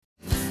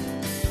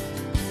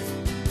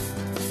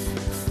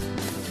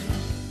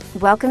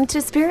Welcome to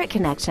Spirit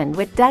Connection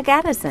with Doug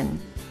Addison.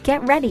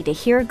 Get ready to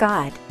hear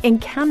God,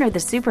 encounter the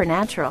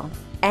supernatural,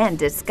 and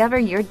discover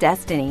your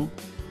destiny.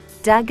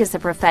 Doug is a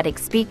prophetic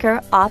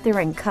speaker, author,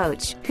 and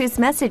coach whose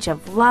message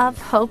of love,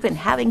 hope, and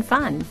having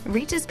fun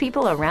reaches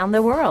people around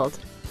the world.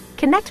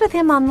 Connect with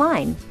him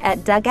online at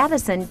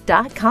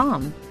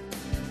DougAddison.com.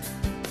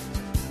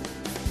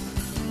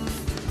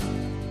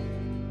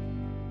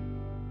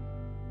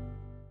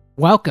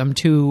 Welcome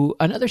to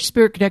another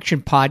Spirit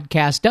Connection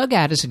podcast. Doug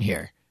Addison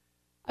here.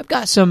 I've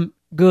got some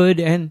good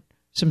and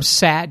some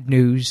sad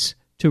news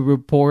to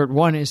report.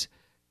 One is,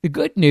 the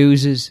good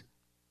news is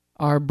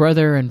our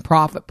brother and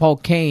prophet Paul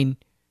Cain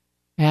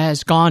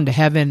has gone to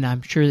heaven.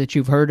 I'm sure that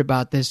you've heard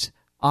about this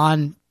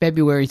on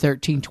February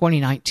 13,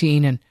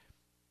 2019, and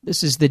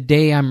this is the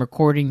day I'm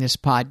recording this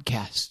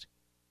podcast.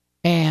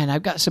 And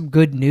I've got some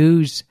good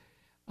news.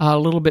 A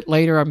little bit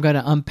later, I'm going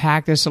to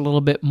unpack this a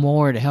little bit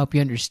more to help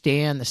you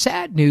understand. The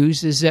sad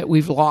news is that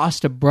we've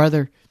lost a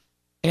brother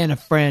and a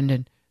friend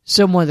and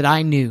someone that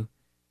I knew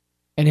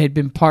and had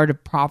been part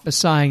of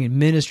prophesying and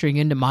ministering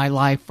into my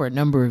life for a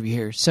number of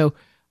years. So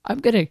I'm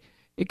going to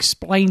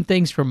explain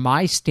things from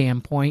my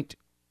standpoint.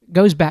 It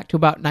goes back to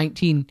about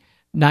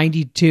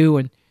 1992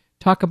 and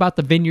talk about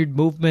the Vineyard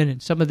movement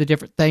and some of the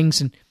different things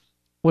and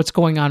what's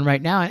going on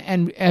right now.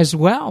 And as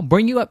well,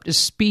 bring you up to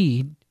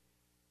speed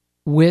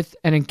with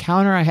an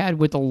encounter I had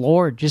with the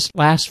Lord just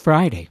last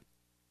Friday.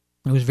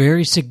 It was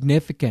very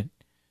significant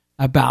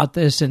about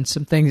this and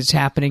some things that's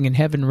happening in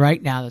heaven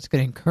right now that's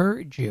going to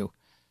encourage you.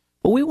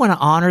 But we want to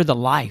honor the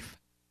life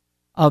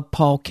of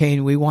Paul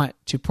Cain. We want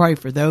to pray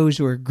for those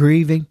who are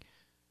grieving,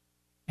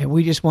 and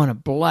we just want to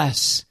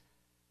bless.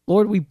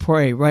 Lord, we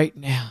pray right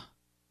now.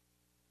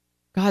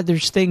 God,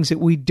 there's things that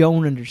we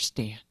don't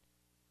understand,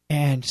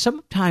 and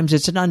sometimes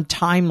it's an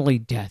untimely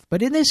death.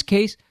 But in this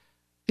case,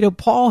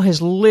 Paul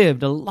has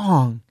lived a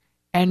long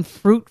and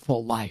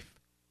fruitful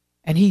life,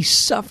 and he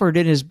suffered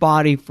in his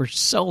body for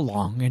so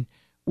long, and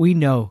we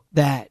know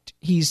that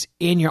he's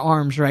in your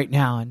arms right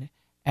now,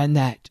 and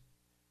that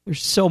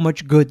there's so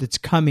much good that's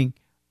coming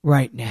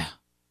right now.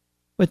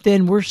 But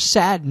then we're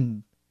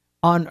saddened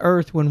on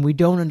earth when we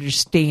don't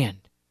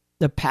understand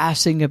the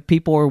passing of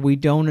people, or we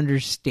don't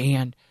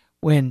understand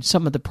when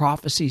some of the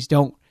prophecies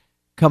don't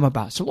come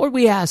about. So Lord,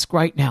 we ask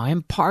right now,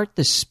 impart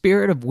the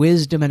spirit of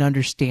wisdom and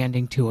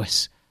understanding to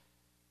us.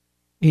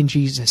 In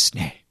Jesus'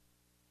 name,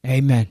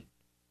 amen.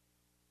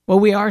 Well,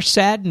 we are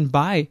saddened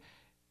by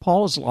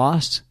Paul's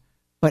loss,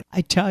 but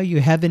I tell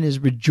you, heaven is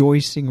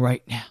rejoicing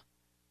right now.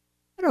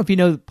 I don't know if you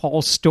know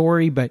Paul's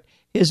story, but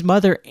his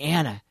mother,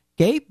 Anna,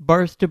 gave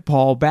birth to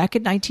Paul back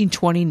in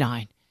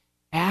 1929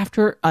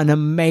 after an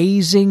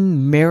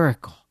amazing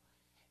miracle.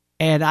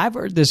 And I've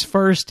heard this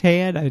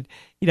firsthand.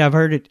 I've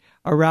heard it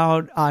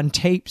around on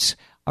tapes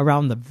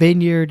around the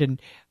Vineyard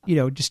and,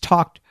 just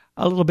talked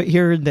a little bit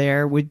here and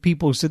there with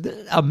people. So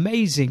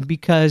amazing,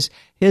 because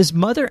his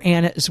mother,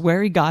 Anna, is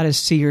where he got his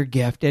seer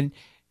gift. And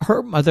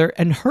her mother,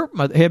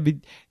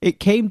 it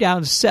came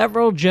down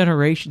several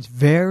generations,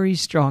 very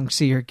strong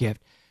seer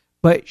gift.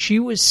 But she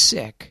was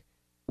sick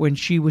when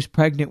she was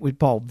pregnant with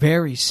Paul,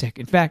 very sick.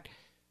 In fact,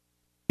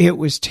 it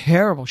was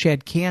terrible. She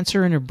had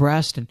cancer in her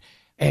breast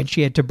and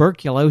she had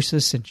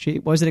tuberculosis, and she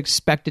wasn't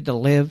expected to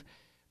live.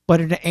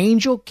 But an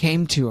angel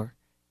came to her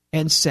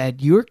and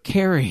said, "You're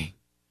carrying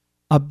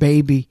a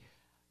baby.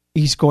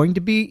 He's going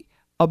to be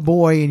a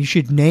boy, and you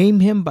should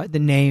name him by the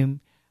name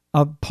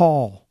of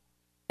Paul.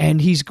 And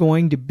he's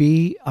going to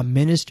be a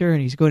minister,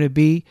 and he's going to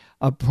be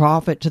a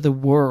prophet to the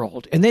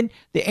world." And then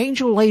the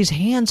angel lays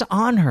hands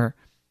on her,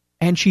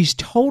 and she's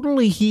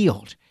totally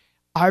healed.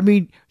 I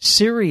mean,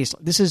 seriously,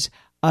 this is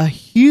a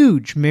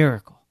huge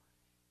miracle.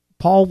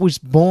 Paul was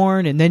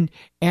born, and then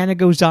Anna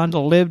goes on to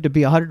live to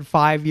be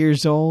 105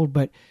 years old.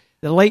 But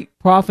the late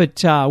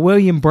prophet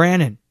William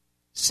Branham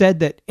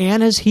said that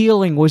Anna's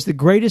healing was the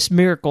greatest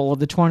miracle of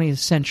the 20th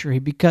century,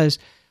 because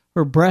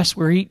her breasts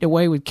were eaten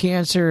away with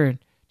cancer, and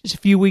just a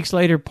few weeks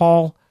later,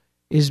 Paul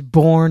is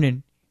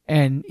born,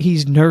 and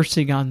he's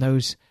nursing on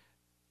those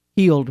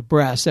healed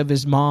breasts of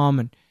his mom.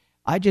 And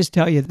I just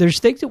tell you,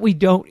 there's things that we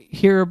don't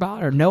hear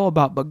about or know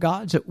about, but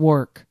God's at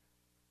work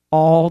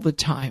all the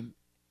time.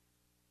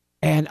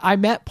 And I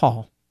met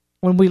Paul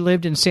when we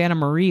lived in Santa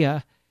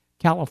Maria,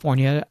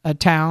 California, a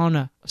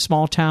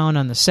small town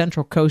on the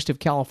central coast of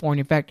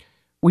California. In fact,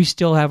 we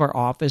still have our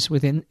office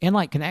within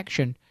Enlight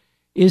Connection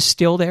is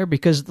still there,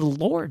 because the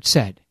Lord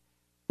said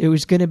there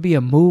was going to be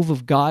a move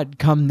of God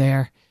come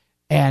there.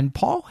 And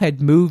Paul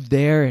had moved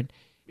there, and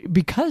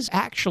because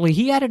actually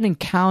he had an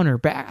encounter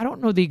back, I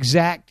don't know the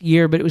exact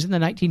year, but it was in the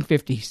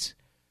 1950s,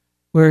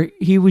 where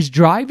he was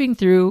driving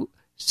through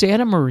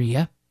Santa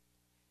Maria,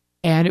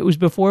 and it was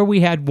before we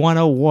had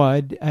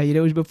 101.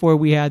 It was before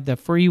we had the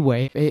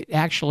freeway. It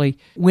actually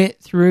went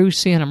through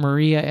Santa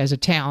Maria as a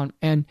town,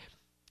 and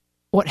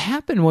what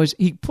happened was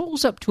he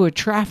pulls up to a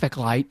traffic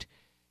light,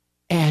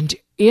 and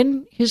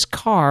in his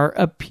car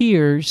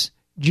appears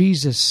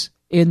Jesus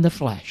in the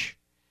flesh.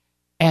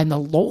 And the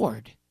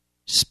Lord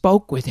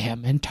spoke with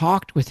him and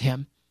talked with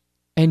him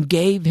and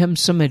gave him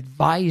some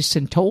advice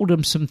and told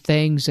him some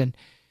things. And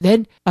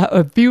Then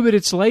a few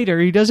minutes later,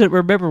 he doesn't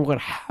remember what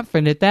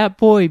happened at that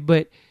point,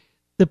 but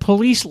the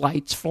police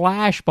lights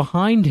flash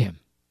behind him.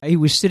 He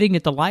was sitting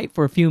at the light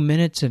for a few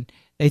minutes, and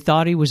they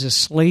thought he was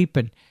asleep,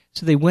 and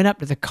so they went up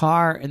to the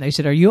car, and they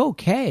said, "Are you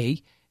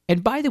okay?"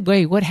 And by the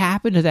way, what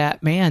happened to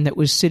that man that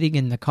was sitting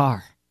in the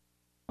car?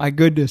 My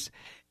goodness,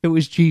 it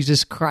was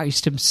Jesus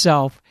Christ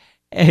himself.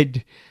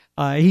 And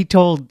he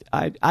told,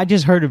 I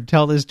just heard him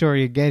tell this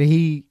story again.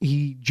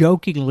 He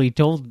jokingly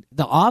told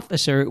the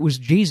officer it was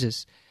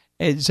Jesus.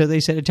 And so they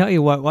said, "I tell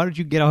you what, why don't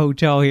you get a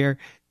hotel here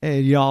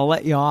and I'll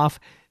let you off,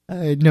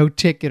 no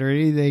ticket or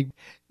anything."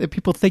 That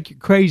people think you're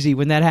crazy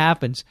when that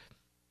happens.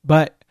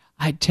 But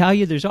I tell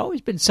you, there's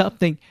always been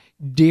something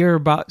dear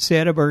about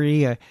Santa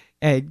Maria,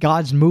 and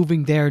God's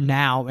moving there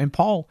now. And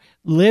Paul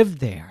lived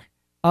there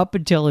up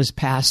until his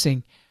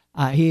passing.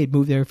 He had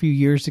moved there a few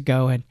years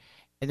ago, and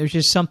there's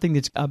just something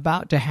that's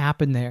about to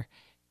happen there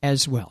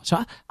as well.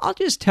 So I'll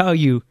just tell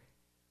you,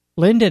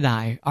 Linda and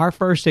I, our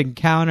first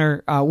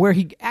encounter where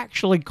he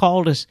actually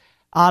called us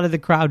out of the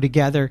crowd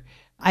together.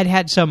 I'd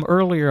had some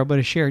earlier I'm going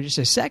to share in just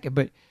a second,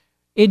 but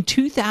in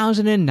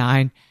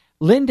 2009,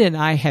 Linda and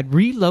I had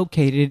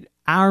relocated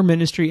our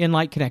ministry, In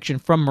Light Connection,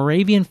 from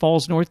Moravian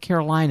Falls, North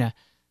Carolina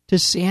to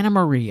Santa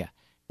Maria.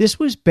 This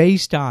was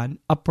based on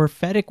a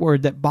prophetic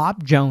word that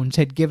Bob Jones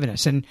had given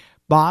us. And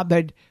Bob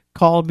had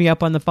called me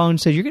up on the phone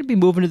and said, "You're going to be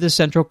moving to the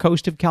central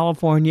coast of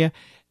California,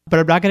 but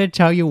I'm not going to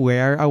tell you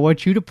where. I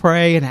want you to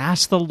pray and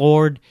ask the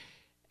Lord."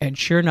 And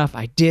sure enough,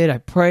 I did. I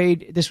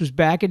prayed. This was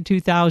back in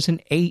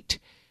 2008,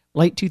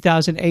 late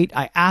 2008.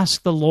 I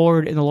asked the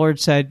Lord, and the Lord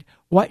said,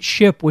 "What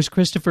ship was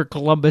Christopher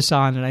Columbus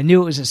on?" And I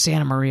knew it was a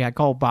Santa Maria. I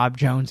called Bob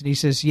Jones, and he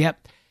says,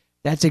 "Yep,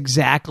 that's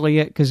exactly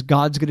it, because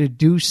God's going to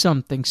do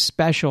something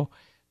special.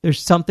 There's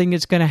something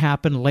that's going to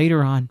happen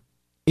later on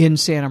in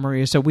Santa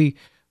Maria." So we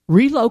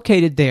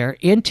relocated there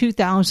in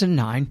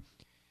 2009,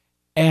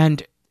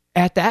 and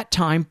at that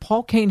time,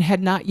 Paul Cain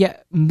had not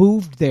yet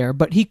moved there,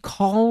 but he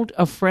called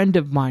a friend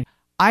of mine.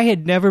 I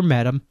had never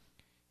met him.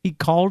 He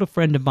called a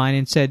friend of mine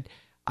and said,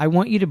 "I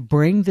want you to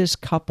bring this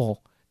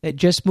couple that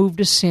just moved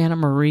to Santa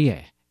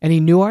Maria." And he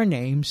knew our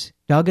names,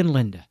 Doug and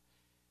Linda.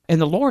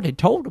 And the Lord had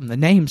told him the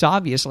names,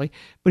 obviously.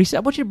 But he said,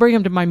 "I want you to bring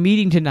them to my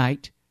meeting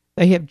tonight.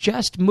 They have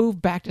just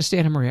moved back to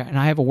Santa Maria, and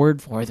I have a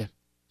word for them."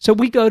 So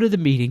we go to the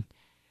meeting,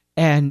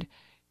 and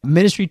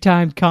ministry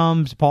time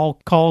comes.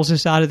 Paul calls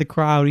us out of the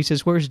crowd. He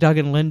says, "Where's Doug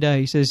and Linda?"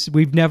 He says,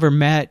 "We've never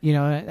met." You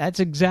know, that's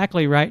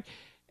exactly right.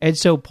 And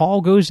so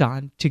Paul goes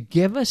on to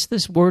give us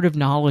this word of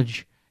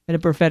knowledge and a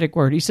prophetic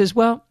word. He says,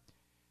 "Well,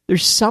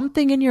 there's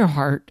something in your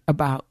heart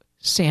about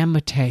San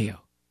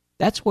Mateo.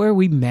 That's where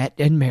we met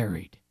and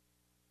married."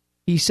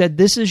 He said,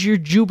 "This is your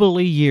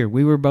Jubilee year."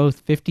 We were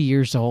both 50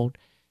 years old.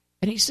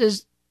 And he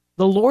says,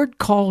 "The Lord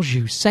calls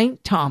you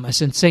St.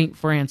 Thomas and St.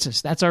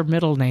 Francis." That's our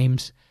middle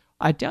names.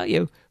 I tell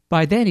you,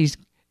 by then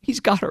he's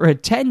got our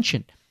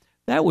attention.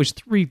 That was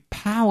 3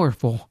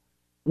 powerful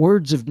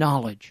words of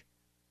knowledge.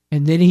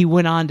 And then he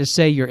went on to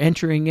say, "You're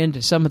entering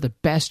into some of the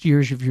best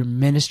years of your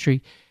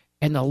ministry,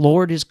 and the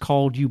Lord has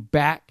called you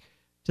back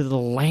to the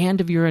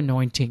land of your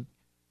anointing,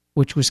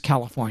 which was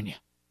California."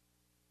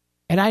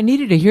 And I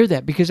needed to hear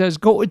that because I was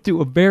going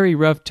through a very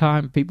rough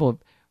time. People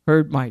have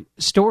heard my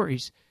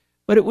stories.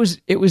 But it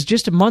was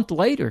just a month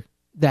later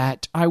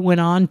that I went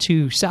on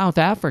to South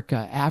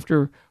Africa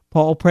after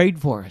Paul prayed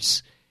for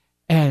us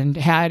and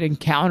had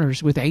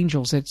encounters with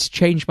angels that's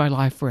changed my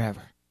life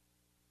forever.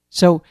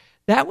 So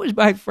that was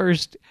my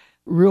first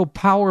real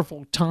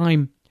powerful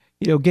time,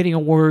 getting a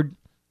word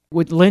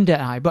with Linda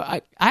and I. But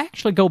I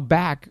actually go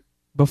back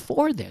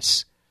before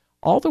this,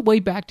 all the way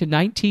back to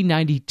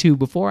 1992,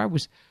 before I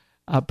was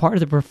part of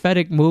the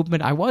prophetic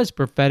movement. I was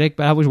prophetic,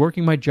 but I was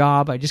working my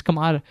job. I just come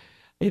out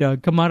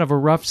of a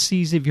rough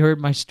season, if you heard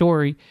my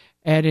story.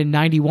 And in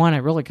 91, I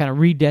really kind of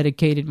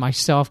rededicated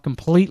myself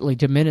completely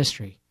to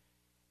ministry.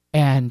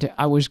 And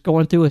I was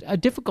going through a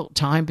difficult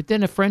time, but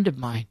then a friend of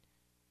mine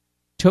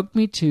took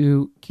me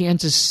to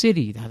Kansas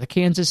City. Now, the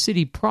Kansas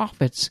City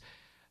prophets,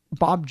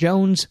 Bob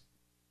Jones,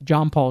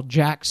 John Paul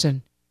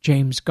Jackson,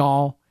 James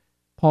Gall,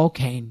 Paul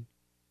Cain.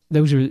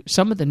 Those are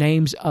some of the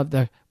names of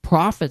the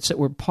prophets that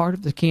were part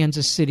of the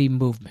Kansas City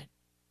movement.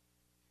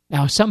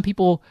 Now, some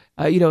people,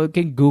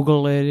 can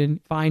Google it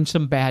and find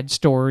some bad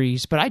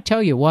stories. But I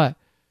tell you what,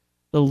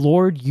 the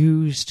Lord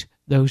used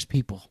those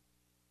people.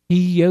 He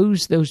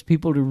used those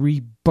people to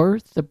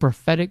rebirth the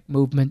prophetic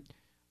movement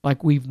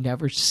like we've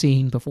never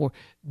seen before.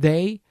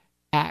 They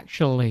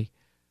actually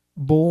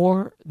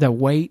bore the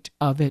weight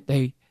of it.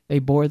 They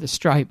bore the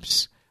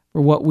stripes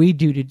for what we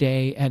do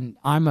today. And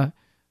I'm a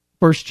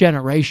first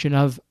generation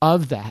of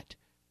that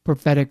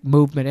prophetic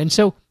movement. And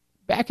so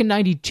back in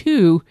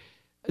 92,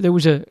 there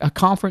was a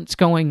conference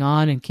going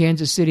on in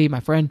Kansas City. My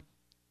friend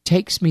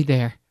takes me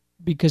there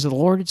because the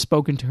Lord had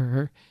spoken to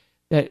her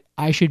that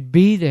I should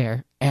be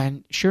there.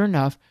 And sure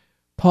enough,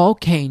 Paul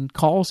Cain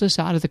calls us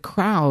out of the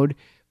crowd.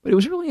 But it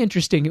was really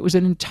interesting. It was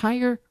an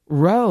entire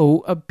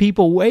row of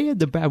people way in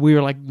the back. We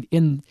were like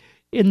in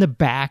the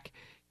back,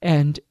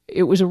 and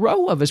it was a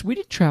row of us. We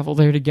didn't travel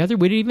there together.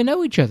 We didn't even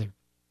know each other.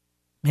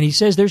 And he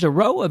says, there's a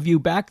row of you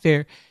back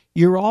there.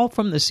 You're all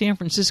from the San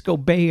Francisco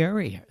Bay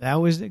Area. That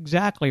was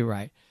exactly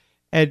right.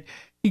 And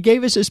he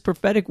gave us this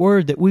prophetic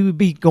word that we would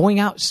be going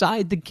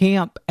outside the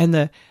camp and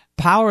the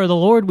power of the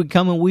Lord would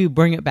come and we would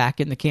bring it back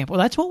in the camp. Well,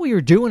 that's what we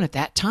were doing at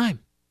that time.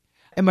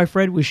 And my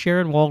friend was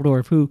Sharon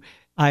Waldorf, who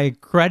I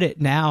credit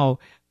now.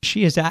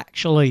 She has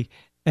actually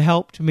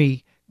helped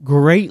me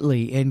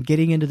greatly in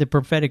getting into the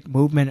prophetic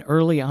movement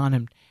early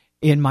on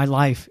in my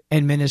life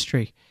and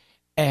ministry.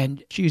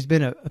 And she's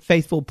been a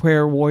faithful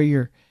prayer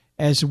warrior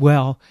as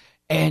well.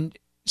 And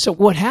so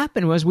what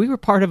happened was we were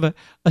part of a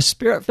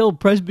Spirit-filled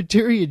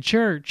Presbyterian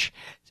church.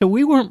 So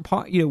we weren't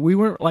part, we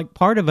weren't like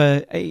part of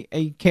a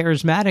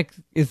charismatic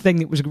thing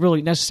that was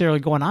really necessarily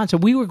going on. So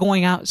we were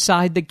going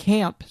outside the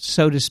camp,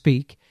 so to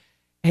speak,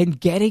 and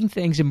getting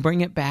things and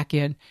bring it back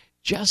in,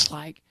 just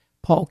like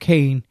Paul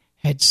Cain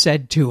had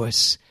said to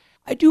us.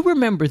 I do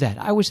remember that.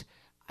 I was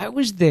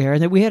there,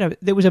 and then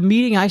there was a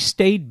meeting. I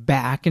stayed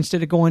back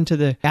instead of going to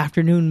the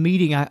afternoon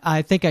meeting.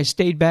 I think I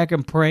stayed back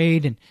and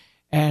prayed,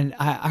 and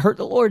I heard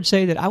the Lord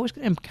say that I was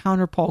going to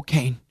encounter Paul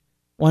Cain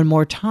one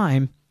more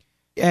time.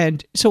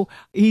 And so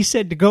he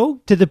said to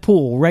go to the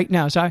pool right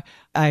now. So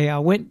I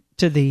went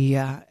to the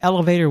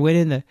elevator, went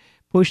in,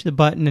 pushed the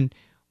button, and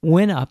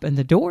went up, and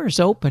the doors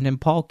opened, and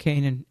Paul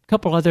Cain and a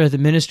couple other of the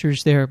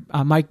ministers there,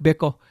 Mike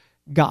Bickle,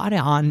 got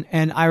on,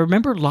 and I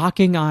remember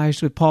locking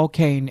eyes with Paul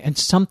Cain, and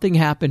something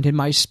happened in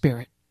my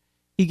spirit.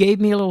 He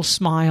gave me a little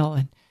smile,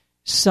 and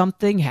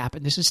something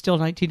happened. This is still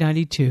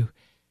 1992.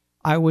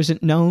 I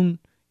wasn't known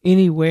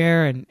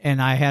anywhere,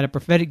 and I had a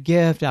prophetic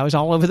gift. I was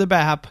all over the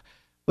map,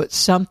 but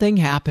something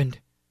happened.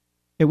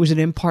 It was an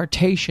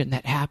impartation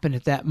that happened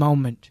at that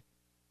moment.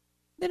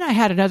 Then I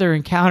had another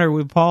encounter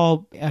with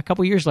Paul a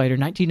couple years later,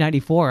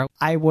 1994.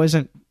 I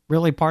wasn't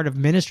really part of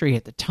ministry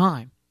at the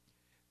time,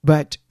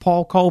 but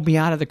Paul called me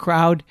out of the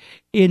crowd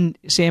in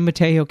San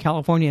Mateo,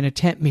 California, in a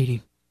tent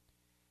meeting.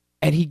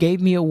 And he gave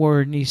me a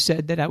word, and he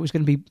said that I was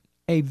going to be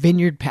a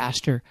vineyard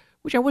pastor,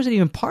 which I wasn't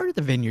even part of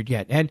the vineyard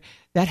yet. And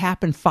that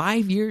happened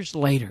 5 years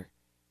later.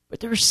 But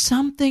there's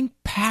something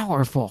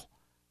powerful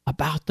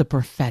about the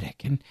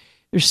prophetic. And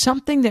there's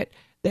something that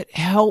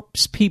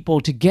helps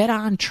people to get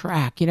on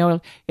track.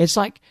 It's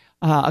like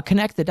a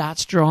connect the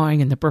dots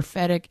drawing, and the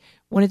prophetic,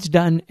 when it's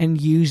done and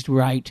used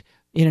right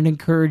in an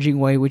encouraging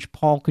way, which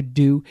Paul could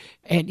do,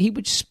 and he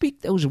would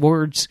speak those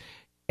words,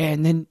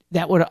 and then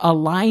that would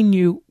align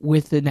you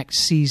with the next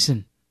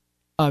season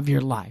of your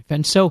life.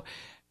 And so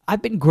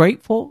I've been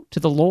grateful to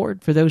the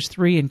Lord for those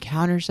 3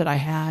 encounters that I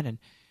had,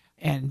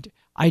 and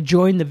I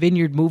joined the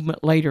Vineyard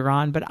movement later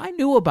on, but I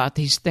knew about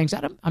these things.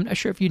 I'm not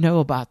sure if you know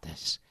about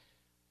this,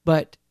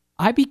 but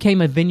I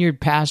became a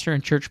vineyard pastor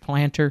and church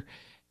planter,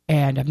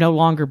 and I'm no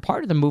longer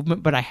part of the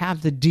movement, but I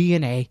have the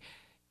DNA.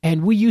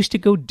 And we used to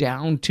go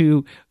down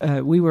to,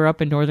 we were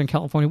up in Northern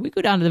California. We'd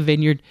go down to the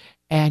vineyard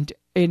and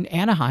in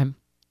Anaheim,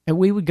 and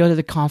we would go to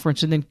the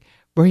conference and then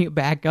bring it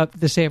back up to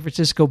the San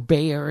Francisco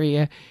Bay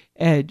Area.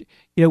 And,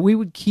 we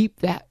would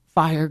keep that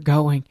fire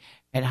going.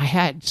 And I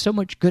had so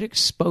much good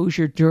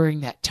exposure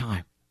during that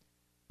time.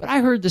 But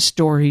I heard the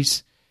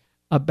stories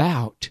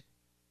about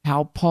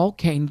how Paul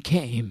Cain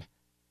came.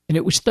 And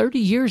it was 30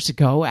 years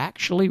ago,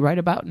 actually, right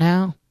about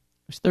now.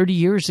 It was 30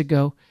 years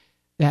ago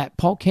that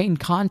Paul Cain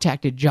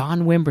contacted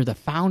John Wimber, the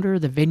founder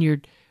of the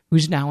Vineyard,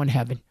 who's now in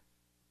heaven.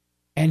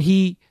 And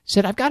he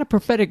said, I've got a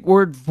prophetic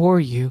word for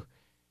you,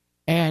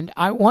 and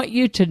I want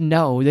you to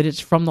know that it's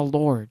from the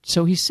Lord.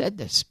 So he said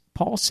this.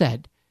 Paul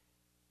said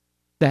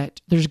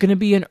that there's going to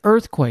be an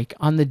earthquake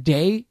on the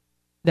day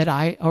that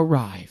I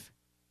arrive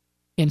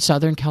in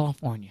Southern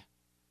California.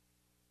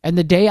 And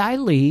the day I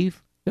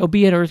leave, there'll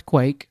be an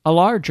earthquake, a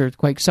large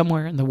earthquake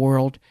somewhere in the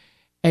world,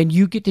 and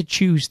you get to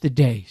choose the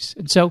days.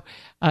 And so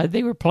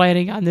they were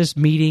planning on this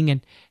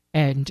meeting,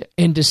 and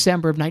in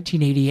December of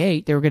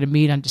 1988, they were going to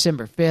meet on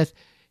December 5th.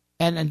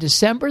 And on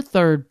December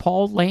 3rd,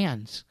 Paul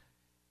lands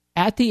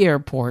at the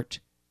airport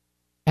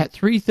at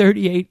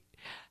 3:38.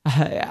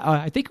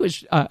 I think it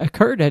was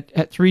occurred at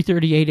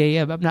 3:38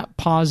 a.m. I'm not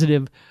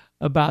positive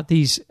about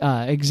these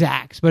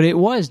exacts, but it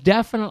was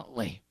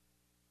definitely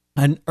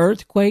an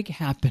earthquake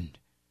happened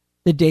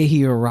the day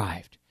he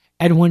arrived.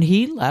 And when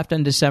he left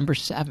on December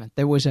 7th,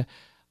 there was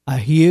a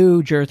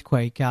huge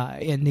earthquake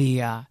in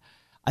the,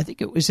 I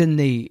think it was in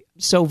the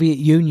Soviet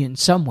Union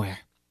somewhere.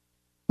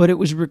 But it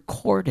was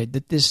recorded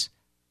that this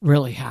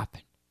really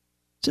happened.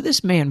 So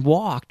this man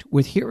walked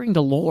with hearing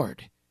the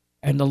Lord,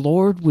 and the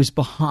Lord was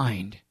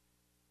behind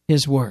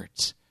his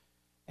words.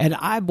 And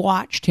I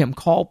watched him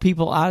call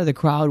people out of the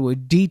crowd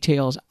with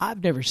details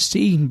I've never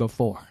seen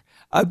before.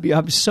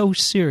 I'm so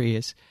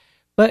serious.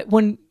 But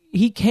when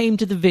he came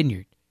to the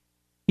vineyard,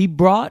 he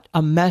brought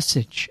a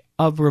message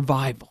of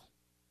revival.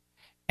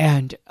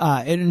 And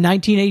in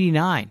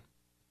 1989,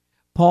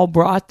 Paul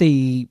brought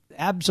the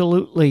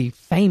absolutely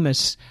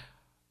famous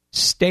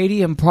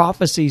stadium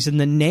prophecies in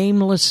the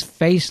nameless,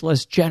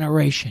 faceless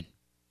generation.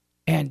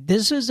 And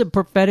this is a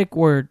prophetic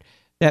word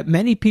that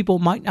many people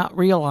might not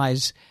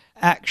realize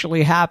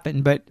actually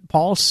happened, but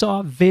Paul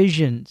saw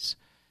visions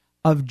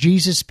of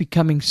Jesus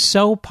becoming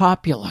so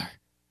popular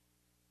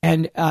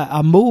and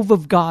a move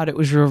of God. It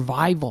was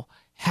revival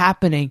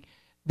happening,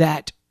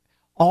 that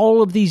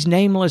all of these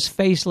nameless,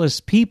 faceless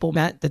people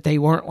meant that they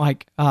weren't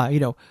like,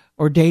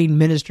 ordained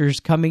ministers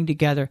coming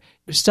together.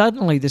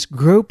 Suddenly, this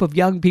group of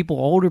young people,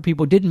 older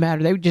people, didn't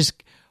matter. They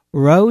just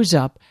rose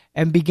up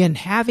and began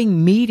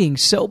having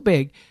meetings so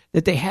big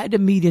that they had to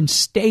meet in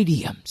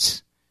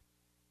stadiums.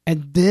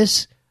 And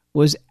this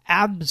was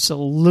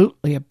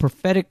absolutely a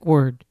prophetic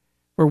word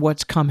for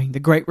what's coming, the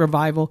great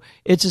revival.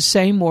 It's the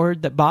same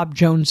word that Bob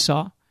Jones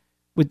saw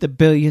with the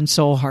billion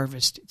soul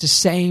harvest. It's the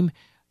same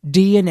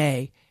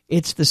DNA.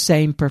 It's the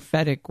same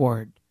prophetic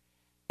word.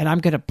 And I'm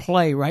going to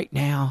play right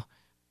now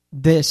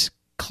this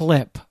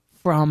clip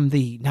from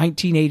the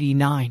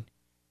 1989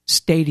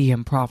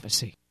 Stadium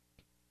Prophecy.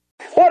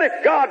 What if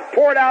God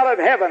poured out of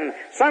heaven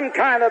some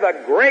kind of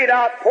a great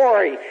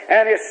outpouring,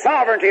 and His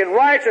sovereignty and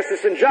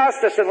righteousness and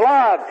justice and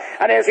love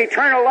and His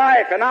eternal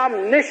life and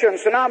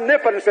omniscience and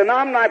omnipotence and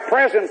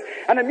omnipresence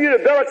and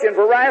immutability and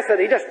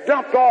veracity just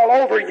dumped all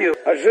over you?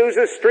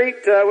 Azusa Street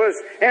was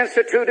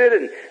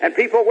instituted, and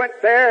people went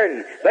there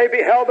and they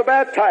beheld the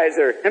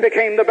baptizer and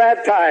became the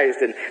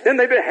baptized, and then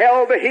they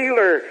beheld the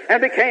healer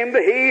and became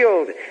the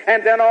healed,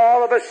 and then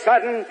all of a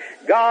sudden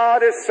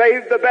God has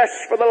saved the best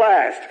for the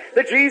last.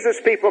 The Jesus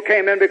people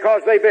came in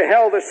because they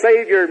beheld the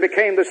Savior and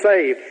became the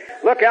saved.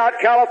 Look out,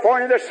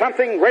 California, there's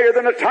something greater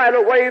than a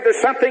tidal wave.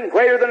 There's something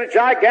greater than a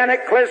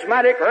gigantic,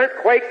 charismatic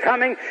earthquake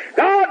coming.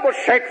 God will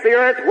shake the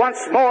earth once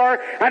more,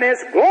 and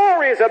His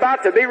glory is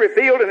about to be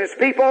revealed in His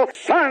people.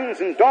 Sons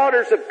and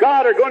daughters of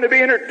God are going to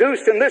be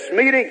introduced in this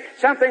meeting.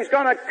 Something's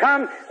going to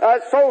come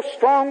so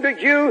strong to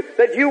you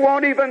that you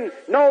won't even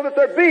know that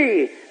there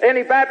be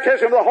any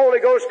baptism of the Holy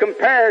Ghost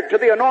compared to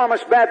the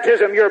enormous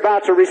baptism you're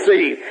about to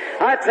receive.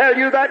 I tell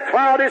you, that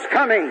cloud is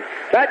coming.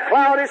 That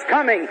cloud is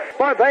coming,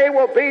 for they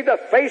will be the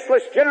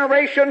faceless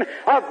generation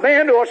of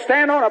men who will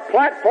stand on a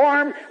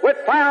platform with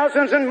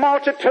thousands and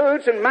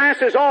multitudes and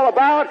masses all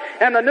about,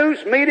 and the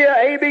news media,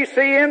 ABC,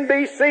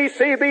 NBC,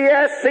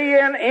 CBS,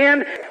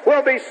 CNN,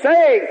 will be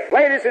saying,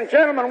 ladies and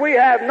gentlemen, we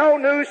have no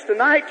news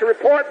tonight to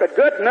report but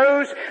good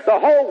news. The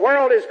whole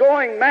world is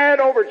going mad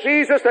over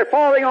Jesus. They're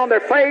falling on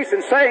their face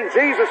and saying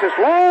Jesus is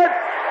Lord,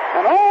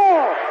 and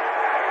all.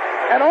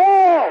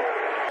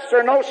 There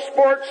are no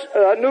sports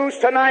news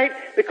tonight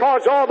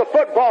because all the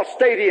football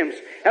stadiums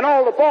and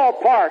all the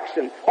ballparks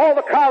and all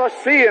the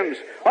coliseums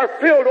are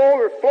filled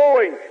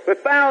overflowing with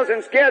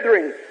thousands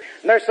gathering. And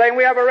they're saying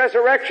we have a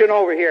resurrection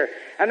over here.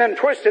 And then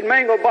twisted,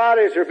 mangled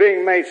bodies are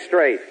being made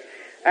straight.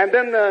 And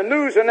then the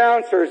news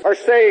announcers are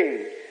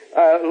saying,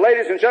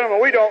 ladies and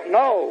gentlemen, we don't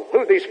know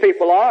who these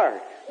people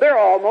are. They're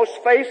almost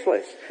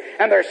faceless.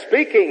 And they're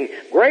speaking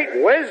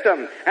great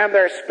wisdom, and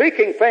they're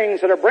speaking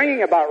things that are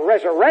bringing about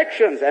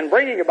resurrections and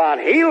bringing about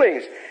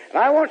healings.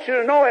 And I want you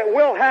to know it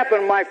will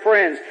happen, my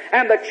friends.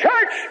 And the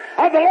church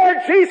of the Lord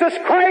Jesus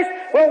Christ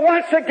will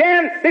once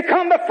again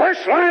become the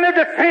first line of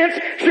defense.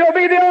 She'll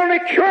be the only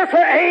cure for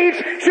AIDS.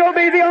 She'll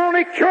be the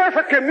only cure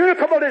for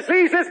communicable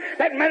diseases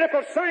that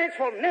medical science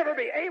will never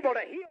be able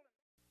to heal.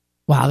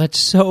 Wow, that's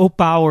so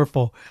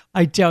powerful.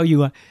 I tell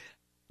you,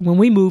 when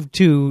we moved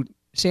to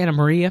Santa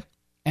Maria,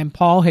 and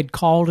Paul had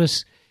called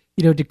us,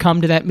 to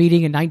come to that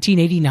meeting in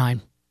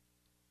 1989.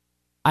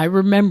 I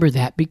remember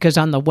that because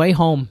on the way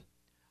home,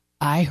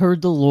 I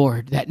heard the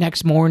Lord. That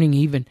next morning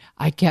even,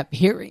 I kept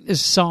hearing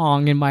this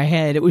song in my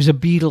head. It was a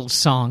Beatles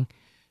song,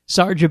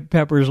 Sgt.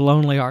 Pepper's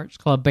Lonely Hearts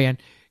Club Band.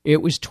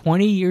 It was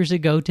 20 years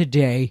ago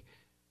today.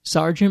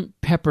 Sgt.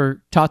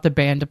 Pepper taught the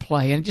band to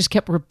play, and it just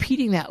kept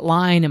repeating that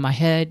line in my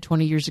head,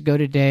 20 years ago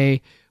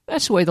today.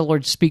 That's the way the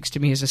Lord speaks to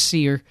me as a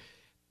seer.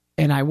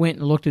 And I went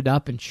and looked it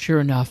up, and sure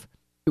enough,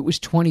 it was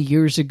 20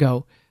 years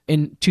ago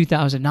in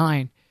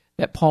 2009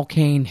 that Paul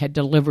Cain had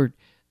delivered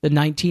the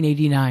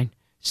 1989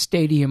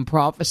 Stadium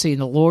Prophecy. And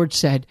the Lord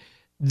said,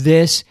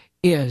 this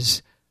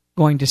is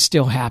going to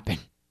still happen.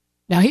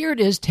 Now here it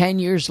is 10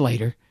 years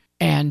later.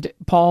 And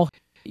Paul,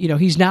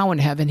 he's now in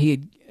heaven. He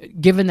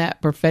had given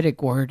that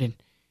prophetic word. And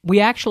we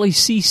actually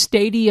see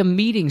stadium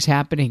meetings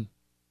happening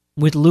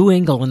with Lou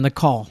Engle in the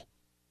call.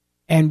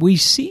 And we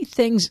see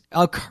things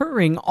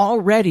occurring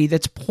already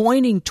that's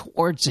pointing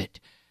towards it.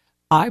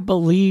 I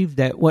believe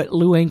that what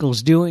Lou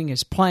Engle's doing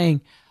is playing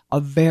a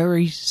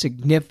very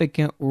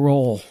significant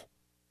role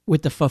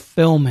with the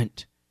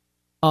fulfillment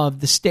of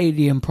the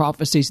Stadium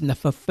Prophecies and the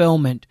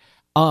fulfillment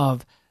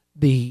of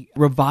the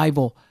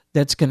revival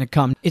that's going to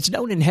come. It's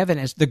known in heaven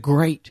as the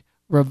Great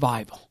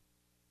Revival.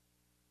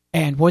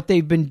 And what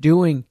they've been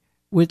doing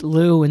with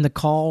Lou and the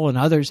call and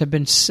others have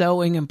been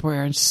sowing in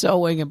prayer and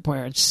sowing in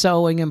prayer and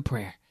sowing in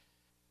prayer.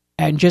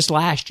 And just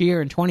last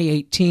year in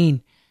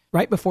 2018,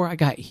 right before I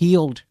got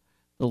healed,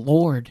 the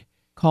Lord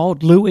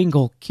called Lou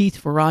Engle, Keith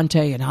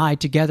Ferrante, and I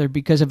together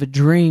because of a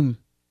dream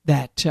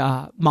that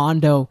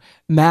Mondo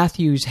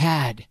Matthews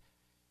had.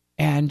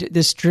 And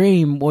this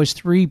dream was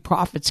 3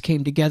 prophets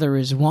came together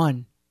as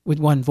one, with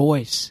one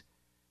voice.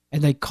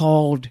 And they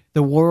called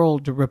the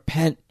world to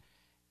repent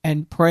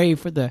and pray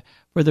for the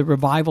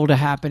revival to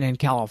happen in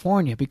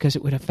California because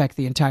it would affect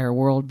the entire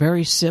world,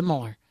 very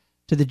similar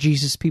to the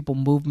Jesus People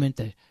movement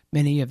that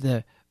many of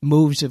the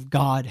moves of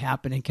God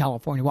happen in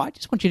California. Well, I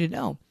just want you to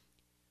know,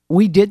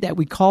 we did that.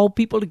 We called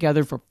people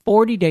together for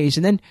 40 days,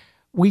 and then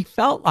we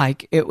felt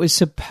like it was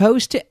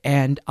supposed to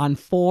end on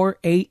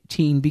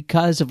 4:18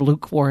 because of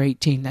Luke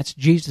 4:18. That's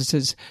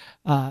Jesus's,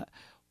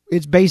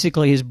 it's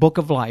basically his book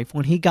of life.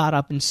 When he got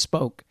up and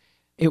spoke,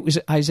 it was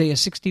Isaiah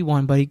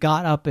 61, but he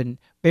got up and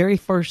very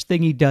first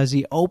thing he does,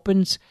 he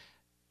opens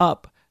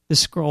up the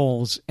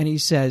scrolls and he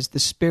says, "The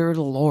Spirit of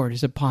the Lord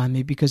is upon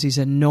me because he's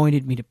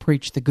anointed me to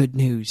preach the good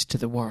news to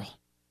the world."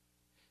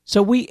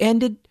 So we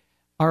ended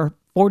our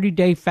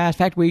 40-day fast.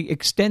 In fact, we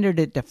extended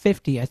it to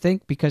 50, I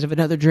think, because of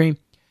another dream.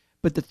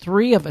 But the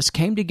three of us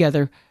came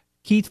together.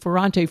 Keith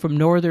Ferrante from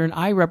Northern.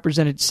 I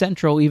represented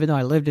Central, even though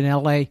I lived in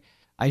L.A.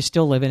 I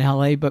still live in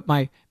L.A., but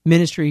my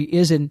ministry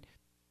is in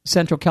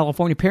Central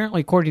California. Apparently,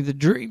 according to the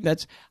dream,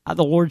 that's how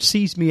the Lord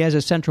sees me, as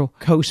a Central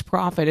Coast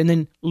prophet. And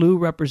then Lou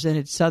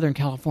represented Southern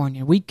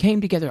California. We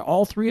came together,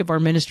 all three of our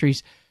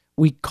ministries.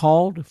 We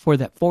called for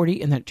that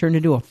 40, and that turned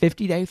into a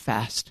 50-day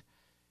fast.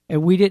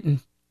 And we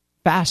didn't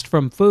fast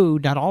from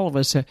food, not all of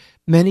us.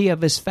 Many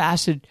of us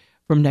fasted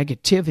from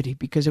negativity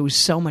because there was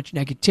so much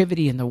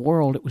negativity in the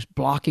world. It was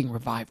blocking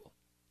revival.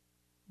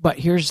 But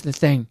here's the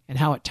thing, and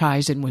how it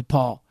ties in with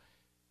Paul.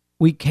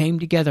 We came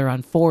together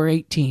on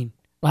 4/18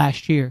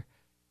 last year,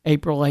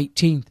 April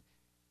 18th,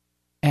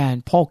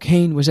 and Paul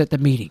Cain was at the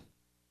meeting.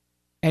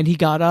 And he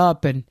got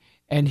up and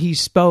he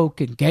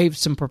spoke and gave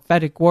some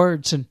prophetic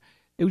words, and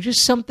it was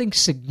just something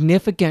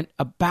significant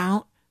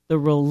about the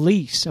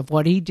release of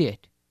what he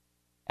did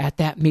at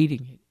that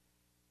meeting.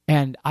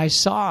 And I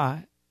saw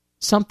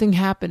something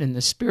happen in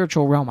the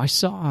spiritual realm. I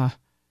saw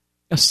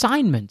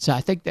assignments.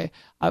 I think that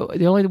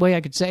the only way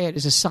I could say it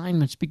is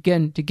assignments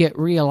begin to get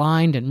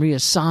realigned and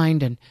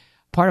reassigned. And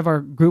part of our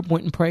group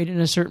went and prayed in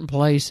a certain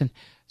place, and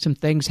some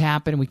things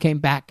happened. And we came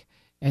back.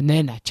 And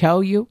then I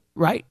tell you,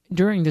 right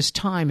during this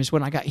time is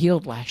when I got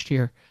healed last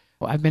year.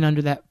 Well, I've been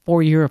under that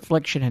 4-year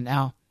affliction, and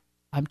now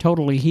I'm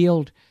totally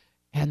healed.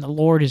 And the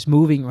Lord is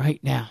moving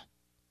right now.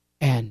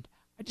 And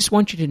I just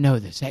want you to know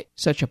this.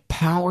 Such a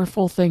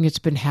powerful thing that's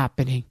been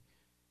happening.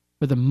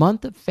 For the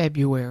month of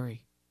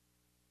February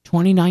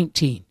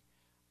 2019,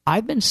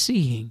 I've been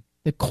seeing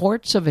the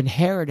courts of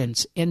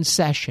inheritance in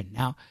session.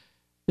 Now,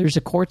 there's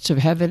the courts of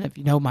heaven. If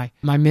you know my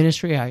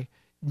ministry, I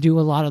do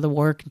a lot of the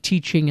work and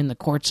teaching in the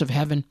courts of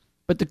heaven.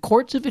 But the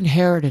courts of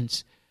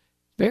inheritance,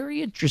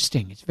 very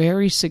interesting. It's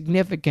very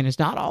significant. It's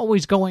not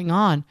always going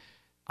on.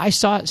 I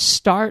saw it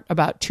start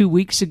about 2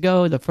 weeks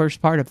ago, the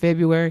first part of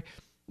February.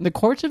 The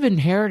courts of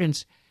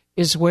inheritance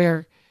is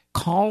where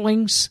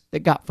callings that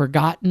got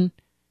forgotten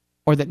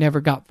or that never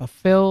got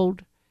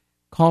fulfilled,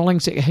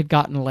 callings that had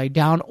gotten laid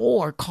down,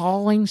 or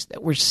callings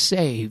that were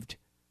saved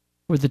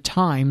for the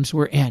times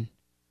we're in,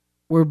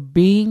 were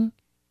being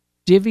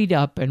divvied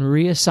up and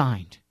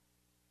reassigned.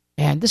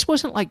 And this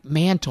wasn't like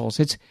mantles.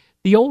 It's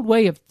the old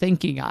way of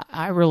thinking,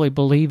 I really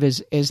believe,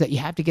 is that you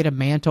have to get a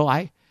mantle.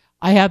 I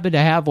happen to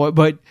have one,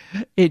 but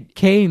it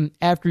came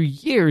after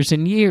years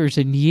and years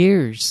and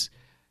years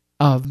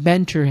of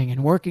mentoring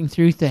and working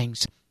through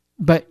things.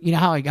 But you know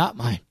how I got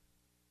mine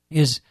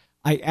is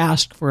I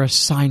asked for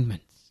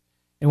assignments.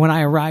 And when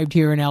I arrived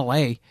here in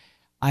L.A.,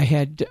 I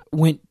had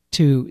went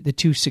to the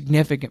two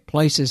significant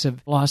places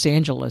of Los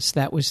Angeles.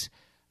 That was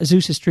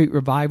Azusa Street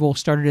Revival,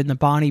 started in the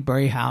Bonnie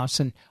Bray House,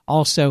 and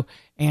also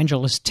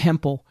Angelus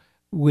Temple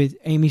with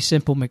Amy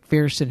Semple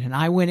McPherson. And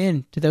I went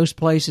into those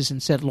places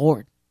and said,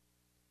 Lord,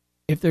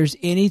 if there's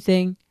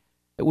anything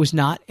that was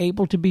not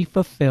able to be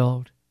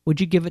fulfilled, would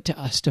you give it to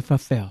us to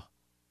fulfill?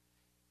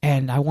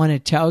 And I want to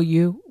tell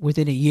you,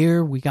 within a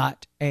year, we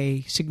got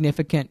a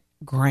significant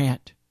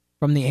grant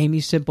from the Amy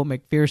Semple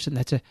McPherson,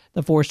 that's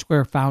the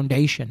Foursquare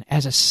Foundation,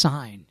 as a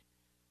sign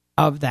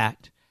of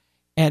that.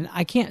 And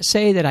I can't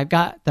say that I've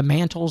got the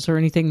mantles or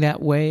anything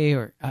that way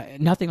or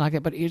nothing like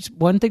that, but it's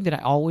one thing that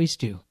I always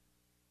do.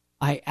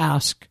 I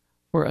ask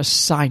for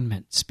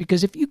assignments,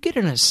 because if you get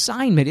an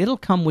assignment, it'll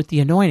come with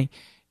the anointing.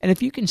 And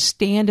if you can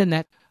stand in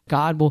that,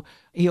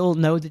 He'll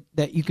know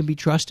that you can be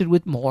trusted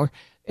with more,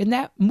 and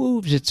that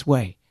moves its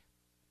way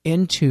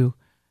into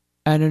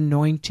an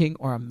anointing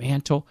or a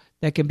mantle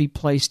that can be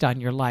placed on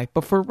your life.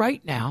 But for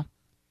right now,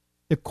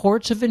 the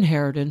courts of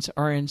inheritance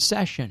are in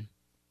session,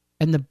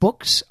 and the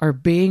books are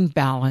being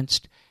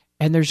balanced,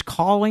 and there's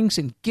callings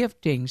and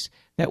giftings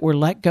that were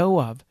let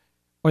go of,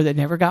 or that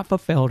never got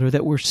fulfilled, or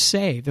that were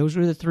saved. Those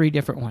were the three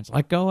different ones.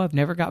 Let go of,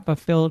 never got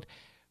fulfilled,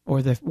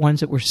 or the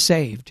ones that were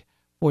saved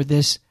for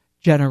this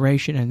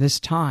generation and this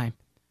time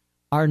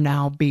are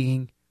now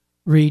being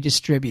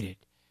redistributed.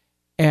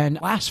 And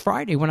last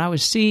Friday, when I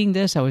was seeing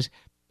this, I was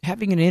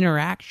having an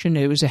interaction.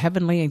 It was a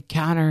heavenly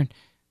encounter, and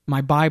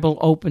my Bible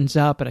opens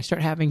up, and I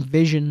start having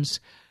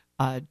visions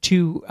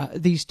to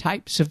these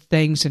types of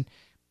things. And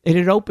it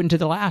had opened to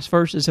the last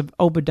verses of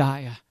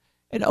Obadiah.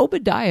 And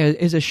Obadiah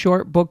is a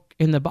short book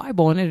in the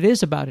Bible, and it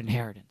is about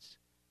inheritance.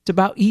 It's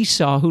about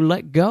Esau, who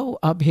let go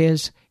of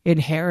his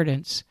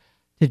inheritance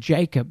to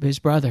Jacob, his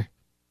brother.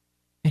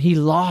 And he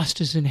lost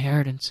his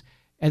inheritance.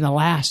 And the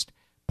last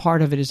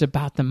part of it is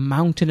about the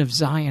mountain of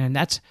Zion, and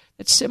that's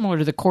similar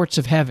to the courts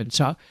of heaven.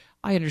 So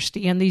I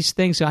understand these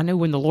things. So I know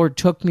when the Lord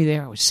took me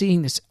there, I was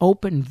seeing this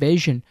open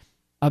vision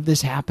of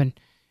this happen.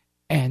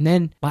 And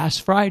then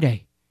last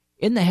Friday,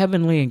 in the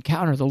heavenly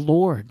encounter, the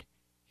Lord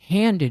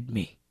handed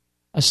me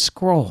a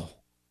scroll.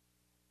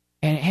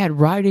 And it had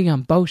writing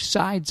on both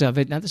sides of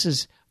it. Now, this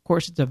is, of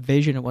course, it's a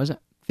vision. It wasn't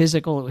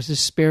physical. It was a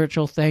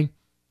spiritual thing.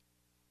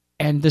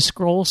 And the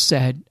scroll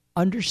said,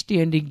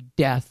 understanding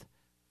death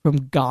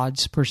from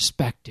God's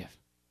perspective.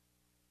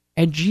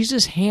 And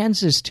Jesus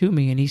hands this to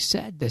me, and he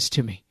said this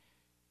to me.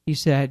 He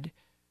said,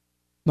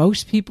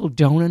 most people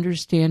don't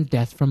understand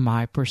death from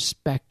my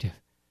perspective.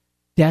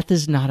 Death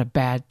is not a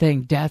bad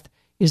thing. Death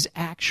is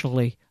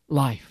actually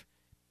life.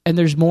 And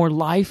there's more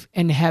life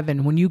in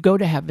heaven. When you go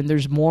to heaven,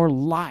 there's more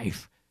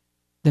life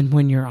than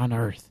when you're on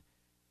earth.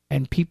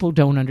 And people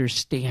don't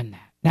understand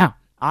that. Now,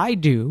 I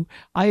do.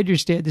 I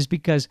understand this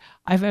because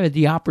I've had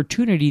the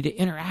opportunity to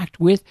interact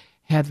with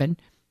heaven.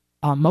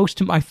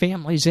 Most of my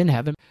family's in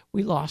heaven.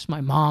 We lost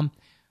my mom.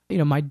 You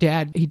know, my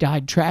dad, he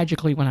died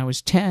tragically when I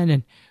was 10,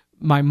 and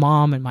my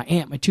mom and my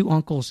aunt, my two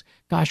uncles,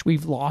 gosh,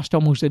 we've lost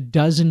almost a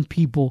dozen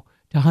people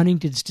to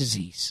Huntington's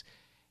disease.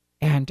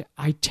 And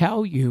I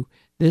tell you,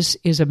 this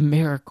is a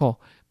miracle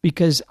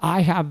because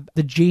I have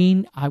the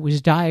gene. I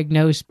was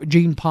diagnosed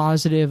gene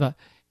positive,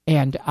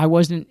 and I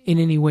wasn't in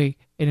any way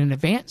in an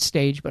advanced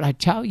stage, but I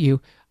tell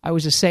you, I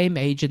was the same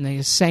age and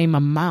the same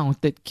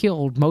amount that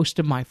killed most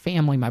of my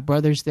family. My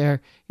brother's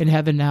there in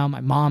heaven now,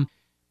 my mom,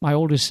 my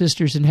oldest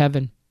sister's in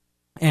heaven.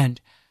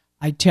 And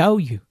I tell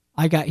you,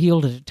 I got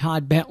healed at a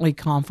Todd Bentley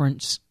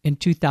conference in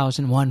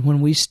 2001.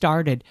 When we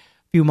started,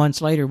 a few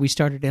months later, we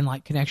started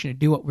Enlight Connection to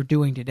do what we're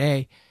doing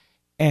today.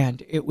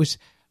 And it was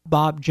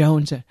Bob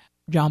Jones,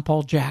 John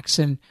Paul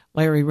Jackson,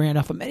 Larry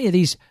Randolph, and many of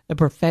these, the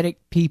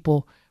prophetic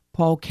people.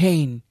 Paul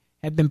Cain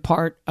had been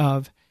part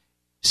of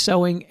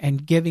sowing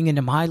and giving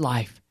into my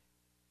life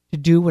to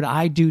do what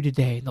I do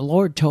today. And the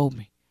Lord told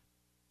me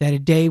that a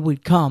day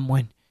would come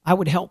when I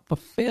would help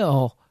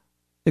fulfill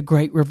the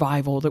great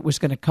revival that was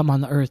going to come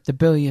on the earth, the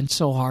billion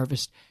soul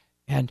harvest.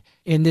 And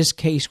in this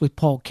case with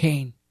Paul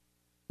Cain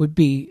would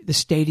be the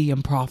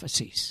stadium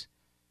prophecies.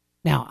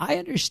 Now, I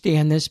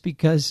understand this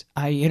because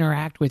I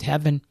interact with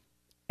heaven.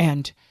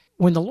 And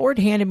when the Lord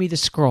handed me the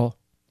scroll,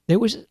 there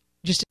was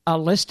just a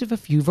list of a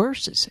few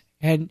verses.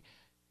 And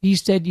he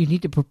said, you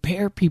need to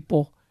prepare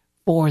people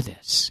for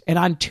this. And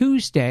on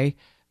Tuesday,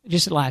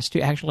 just last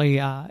two, actually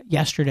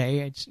yesterday,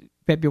 it's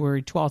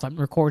February 12th. I'm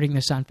recording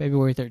this on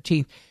February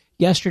 13th.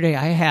 Yesterday,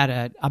 I had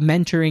a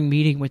mentoring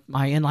meeting with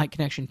my Enlight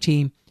Connection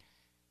team,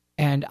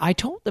 and I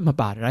told them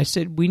about it. I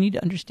said, we need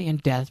to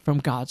understand death from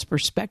God's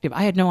perspective.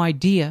 I had no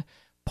idea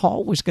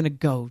Paul was going to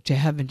go to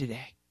heaven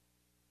today.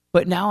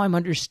 But now I'm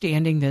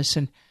understanding this,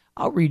 and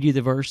I'll read you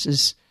the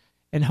verses,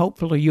 and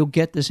hopefully you'll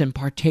get this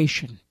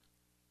impartation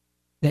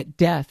that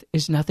death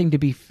is nothing to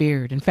be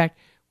feared. In fact,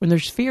 when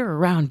there's fear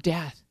around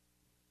death,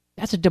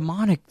 that's a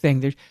demonic thing.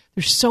 There's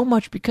so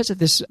much because of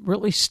this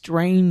really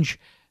strange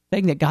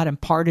thing that God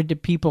imparted to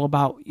people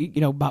about,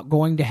 about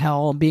going to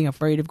hell and being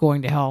afraid of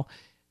going to hell.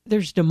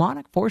 There's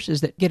demonic forces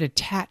that get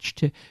attached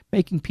to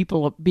making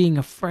people being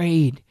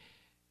afraid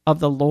of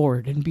the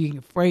Lord and being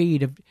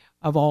afraid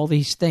of all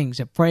these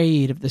things,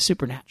 afraid of the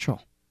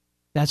supernatural.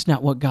 That's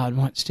not what God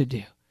wants to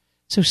do.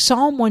 So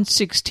Psalm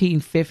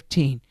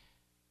 116:15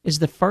 is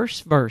the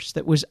first verse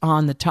that was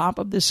on the top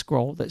of the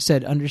scroll that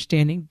said,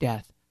 understanding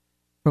death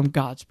from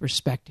God's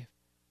perspective.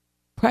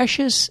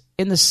 Precious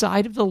in the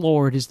sight of the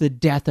Lord is the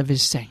death of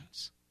his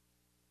saints.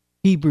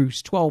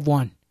 Hebrews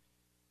 12:1.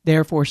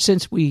 Therefore,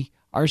 since we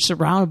are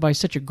surrounded by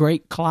such a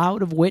great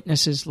cloud of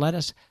witnesses, let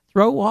us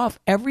throw off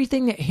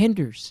everything that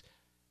hinders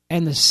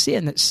and the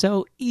sin that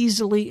so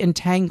easily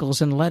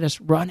entangles, and let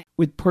us run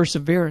with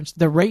perseverance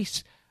the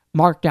race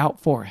marked out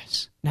for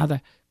us. Now,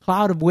 the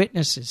cloud of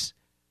witnesses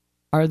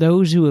are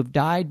those who have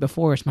died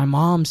before us. My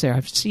mom's there.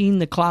 I've seen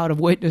the cloud of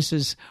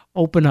witnesses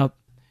open up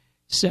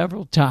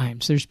several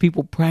times. There's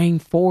people praying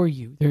for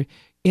you. They're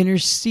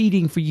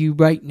interceding for you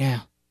right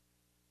now.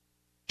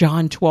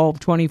 John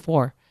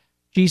 12:24.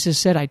 Jesus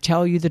said, I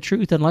tell you the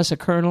truth, unless a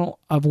kernel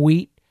of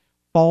wheat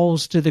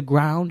falls to the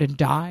ground and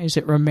dies,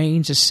 it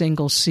remains a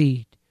single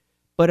seed.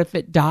 But if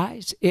it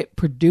dies, it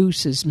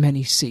produces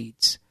many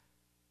seeds.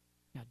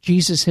 Now,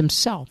 Jesus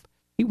himself,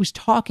 he was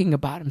talking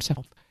about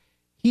himself.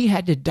 He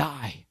had to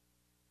die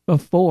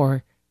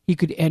before he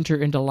could enter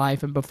into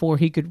life and before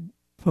he could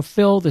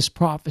fulfill this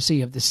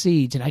prophecy of the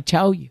seeds. And I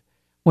tell you,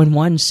 when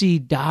one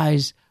seed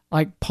dies,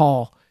 like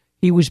Paul,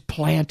 he was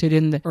planted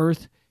in the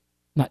earth,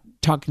 not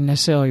talking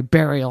necessarily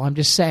burial, I'm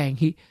just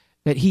saying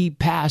that he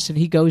passed and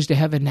he goes to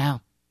heaven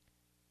now.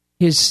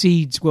 His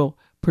seeds will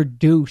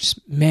produce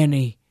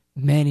many,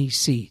 many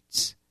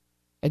seeds.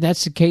 And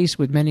that's the case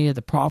with many of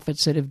the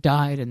prophets that have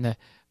died and the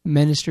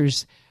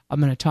ministers. I'm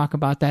going to talk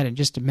about that in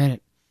just a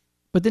minute.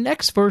 But the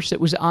next verse that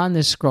was on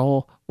this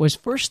scroll was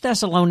 1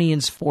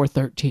 Thessalonians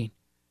 4:13.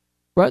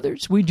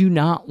 Brothers, we do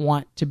not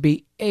want to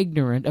be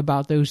ignorant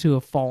about those who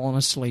have fallen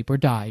asleep or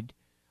died,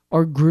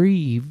 or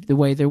grieved the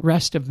way the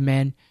rest of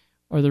men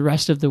or the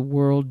rest of the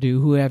world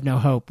do who have no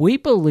hope. We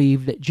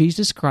believe that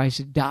Jesus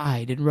Christ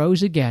died and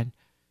rose again,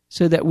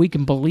 so that we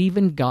can believe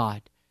in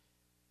God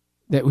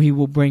that He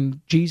will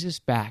bring Jesus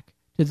back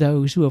to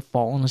those who have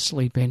fallen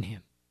asleep in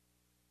Him.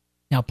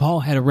 Now, Paul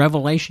had a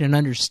revelation and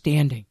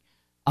understanding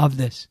of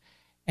this,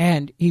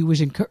 and he was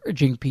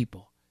encouraging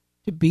people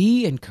to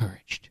be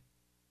encouraged.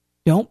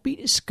 Don't be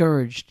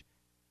discouraged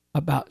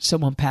about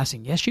someone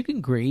passing. Yes, you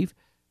can grieve,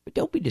 but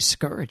don't be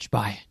discouraged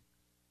by it.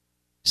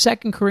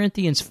 2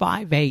 Corinthians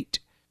 5:8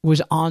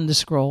 was on the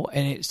scroll,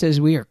 and it says,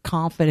 we are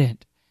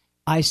confident.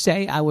 I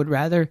say I would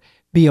rather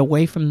be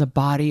away from the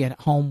body and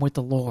at home with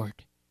the Lord.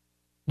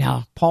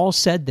 Now, Paul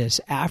said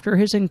this after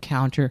his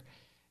encounter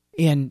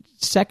in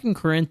 2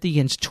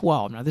 Corinthians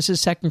 12. Now, this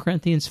is 2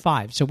 Corinthians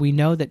 5, so we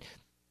know that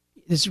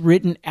this is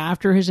written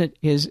after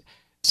his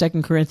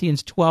 2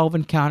 Corinthians 12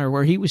 encounter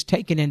where he was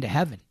taken into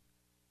heaven.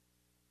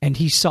 And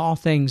he saw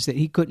things that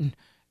he couldn't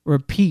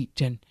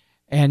repeat,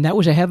 and that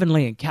was a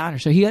heavenly encounter.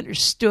 So he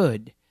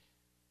understood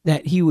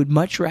that he would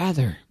much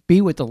rather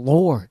be with the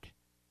Lord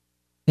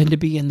than to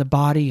be in the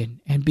body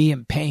and be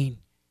in pain.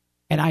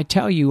 And I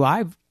tell you,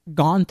 I've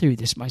gone through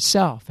this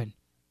myself, and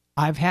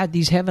I've had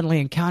these heavenly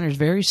encounters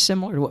very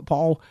similar to what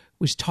Paul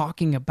was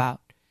talking about.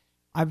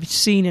 I've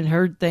seen and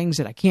heard things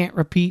that I can't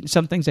repeat, and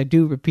some things I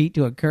do repeat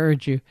to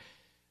encourage you.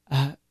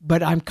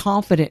 But I'm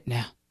confident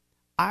now.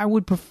 I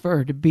would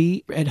prefer to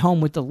be at home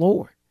with the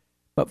Lord.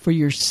 But for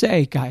your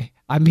sake,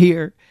 I'm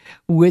here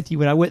with you.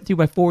 When I went through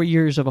my 4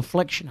 years of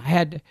affliction, I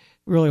had to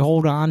really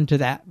hold on to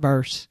that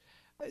verse.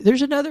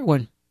 There's another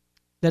one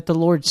that the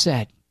Lord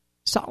said.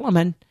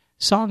 Solomon,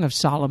 Song of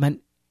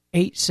Solomon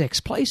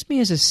 8:6. Place me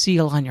as a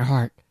seal on your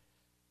heart,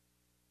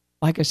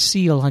 like a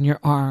seal on your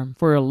arm.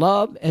 For a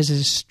love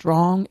as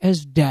strong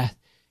as death,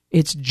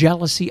 its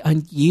jealousy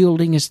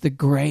unyielding as the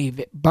grave.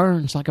 It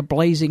burns like a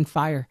blazing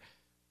fire,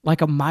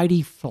 like a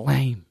mighty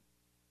flame.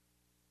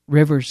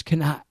 Rivers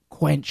cannot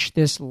quench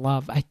this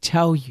love. I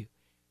tell you,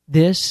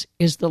 this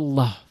is the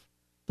love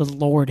the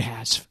Lord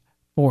has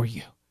for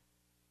you.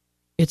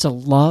 It's a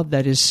love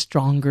that is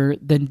stronger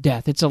than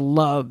death. It's a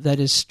love that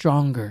is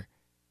stronger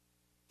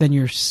than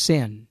your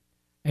sin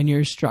and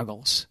your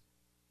struggles.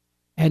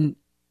 And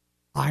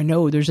I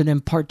know there's an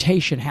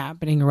impartation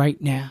happening right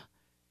now,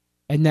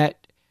 and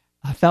that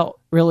I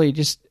felt really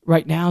just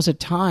right now is a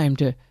time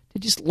to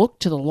just look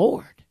to the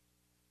Lord.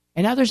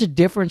 And now there's a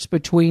difference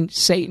between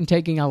Satan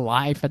taking a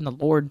life and the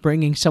Lord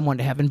bringing someone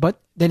to heaven. But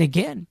then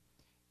again,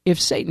 if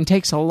Satan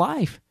takes a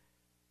life,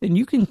 then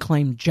you can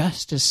claim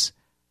justice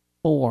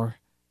for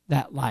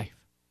that life.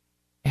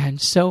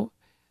 And so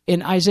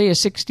in Isaiah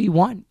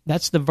 61,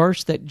 that's the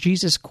verse that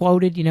Jesus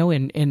quoted,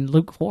 in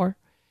Luke 4.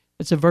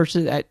 It's a verse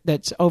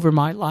that's over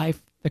my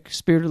life. The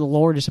Spirit of the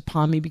Lord is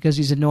upon me because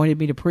He's anointed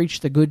me to preach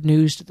the good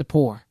news to the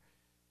poor.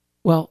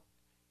 Well,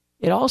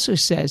 it also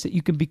says that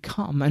you can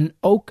become an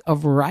oak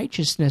of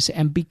righteousness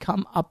and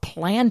become a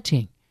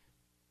planting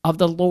of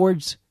the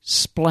Lord's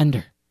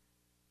splendor.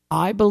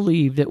 I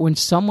believe that when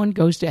someone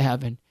goes to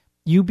heaven,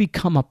 you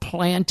become a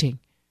planting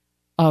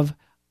of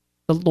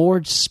the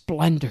Lord's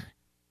splendor.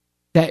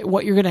 That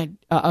what you're going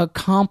to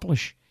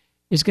accomplish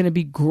is going to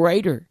be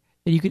greater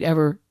than you could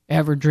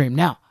ever dream.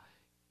 Now,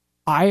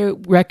 I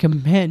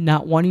recommend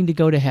not wanting to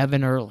go to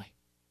heaven early.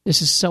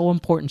 This is so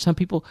important. Some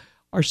people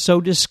are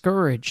so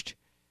discouraged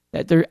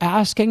that they're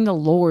asking the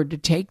Lord to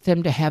take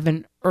them to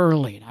heaven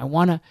early. And I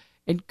want to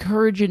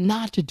encourage you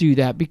not to do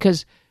that,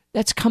 because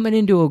that's coming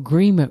into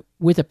agreement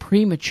with a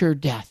premature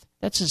death.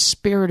 That's a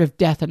spirit of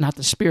death and not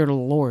the Spirit of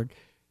the Lord.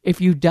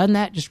 If you've done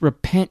that, just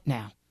repent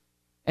now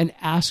and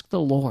ask the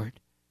Lord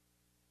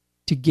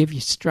to give you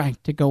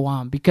strength to go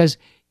on. Because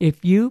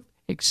if you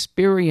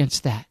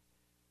experience that,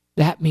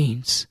 that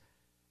means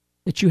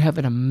that you have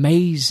an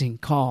amazing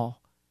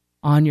call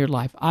on your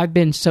life. I've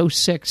been so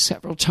sick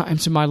several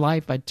times in my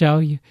life, I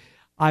tell you.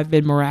 I've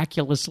been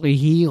miraculously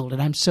healed,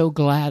 and I'm so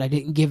glad I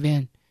didn't give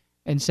in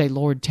and say,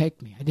 Lord,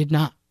 take me. I did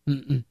not.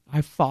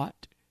 I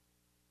fought.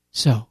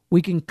 So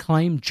we can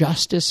claim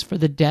justice for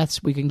the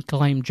deaths. We can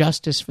claim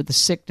justice for the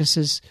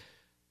sicknesses.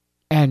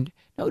 And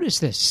notice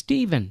this,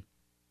 Stephen,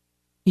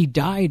 he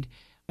died.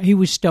 He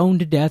was stoned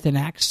to death in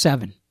Acts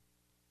 7.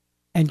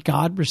 And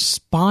God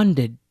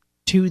responded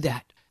to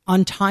that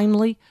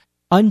untimely,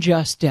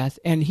 unjust death.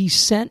 And He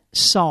sent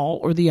Saul,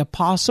 or the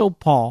Apostle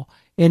Paul,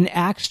 in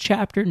Acts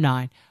chapter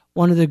 9,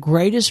 one of the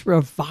greatest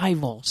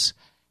revivals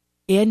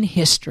in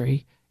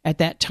history at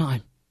that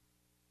time,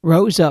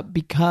 rose up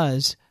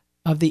because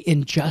of the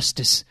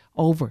injustice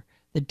over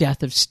the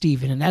death of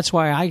Stephen. And that's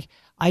why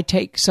I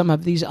take some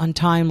of these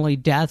untimely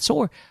deaths,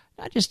 or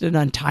not just an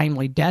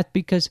untimely death,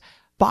 because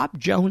Bob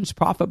Jones,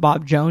 Prophet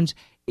Bob Jones,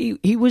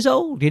 he was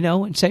old,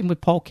 and same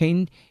with Paul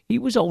Cain, he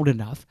was old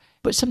enough.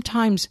 But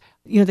sometimes,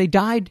 they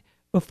died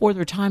before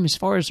their time as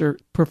far as their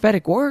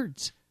prophetic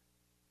words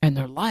and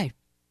their life.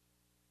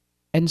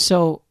 And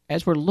so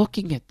as we're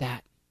looking at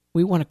that,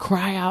 we want to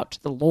cry out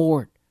to the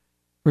Lord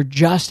for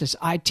justice.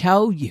 I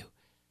tell you,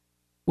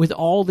 with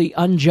all the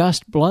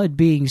unjust blood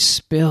being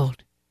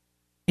spilled,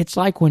 it's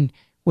like when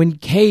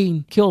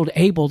Cain killed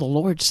Abel, the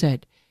Lord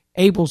said,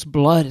 Abel's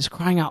blood is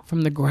crying out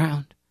from the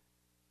ground.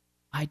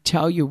 I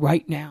tell you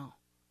right now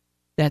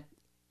that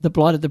the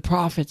blood of the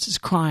prophets is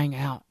crying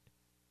out.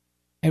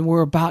 And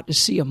we're about to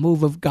see a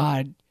move of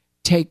God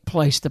take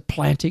place, the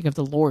planting of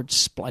the Lord's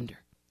splendor.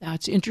 Now,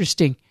 it's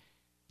interesting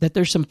that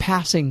there's some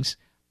passings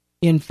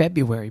in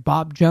February.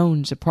 Bob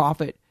Jones, a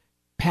prophet,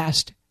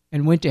 passed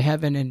and went to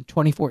heaven in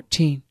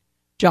 2014.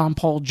 John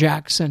Paul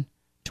Jackson,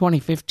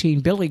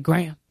 2015. Billy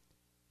Graham,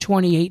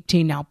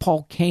 2018. Now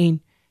Paul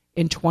Cain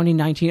in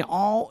 2019,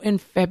 all in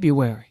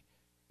February.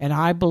 And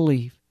I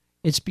believe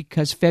it's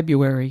because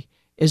February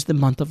is the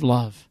month of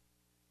love.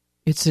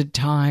 It's a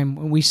time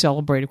when we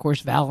celebrate, of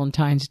course,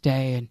 Valentine's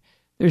Day, and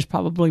there's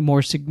probably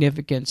more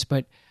significance,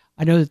 but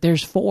I know that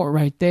there's 4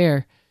 right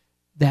there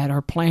that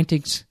are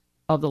plantings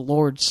of the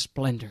Lord's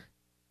splendor.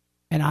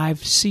 And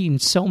I've seen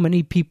so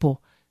many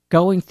people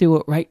going through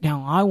it right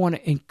now. I want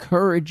to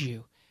encourage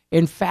you.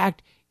 In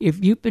fact,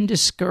 if you've been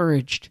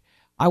discouraged,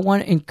 I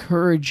want to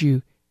encourage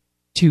you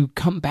to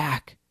come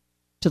back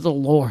to the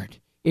Lord.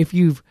 If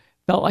you've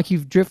felt like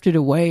you've drifted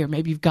away, or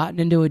maybe you've gotten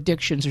into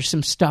addictions or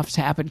some stuff's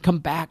happened, come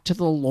back to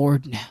the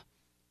Lord now.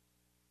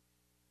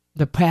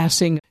 The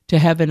passing to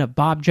heaven of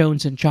Bob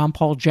Jones and John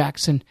Paul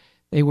Jackson,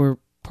 they were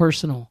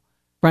personal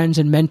friends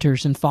and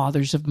mentors and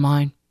fathers of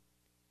mine.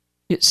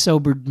 It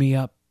sobered me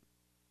up.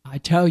 I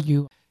tell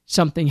you,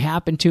 something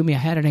happened to me. I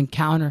had an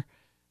encounter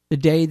the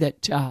day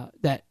that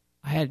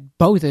I had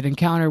both an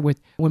encounter with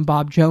when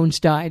Bob Jones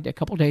died a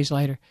couple days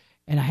later,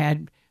 and I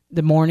had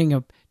the morning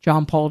of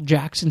John Paul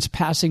Jackson's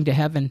passing to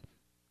heaven.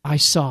 I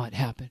saw it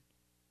happen,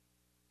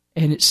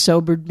 and it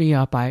sobered me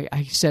up.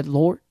 I said,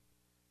 Lord,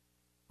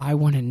 I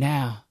want to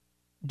now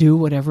do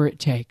whatever it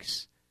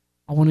takes.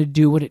 I want to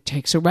do what it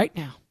takes. So right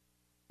now,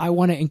 I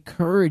want to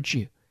encourage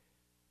you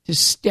to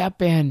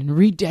step in and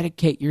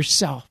rededicate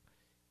yourself.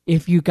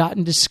 If you've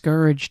gotten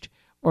discouraged,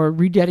 or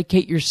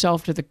rededicate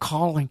yourself to the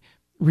calling,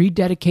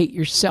 rededicate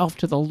yourself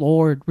to the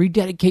Lord,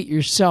 rededicate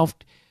yourself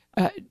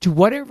to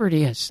whatever it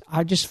is.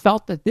 I just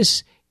felt that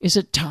this is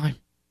a time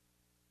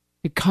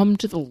to come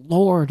to the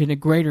Lord in a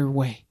greater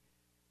way.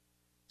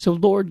 So,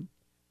 Lord,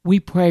 we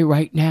pray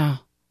right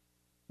now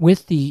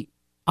with the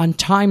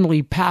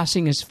untimely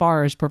passing as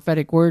far as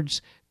prophetic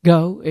words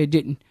go. It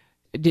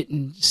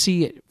didn't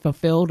see it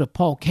fulfilled of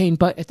Paul Cain,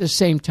 but at the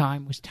same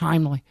time was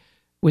timely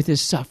with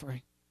his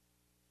suffering.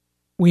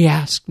 We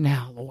ask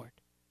now, Lord,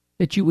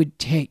 that you would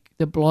take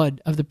the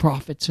blood of the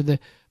prophets, or the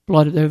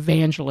blood of the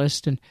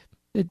evangelists, and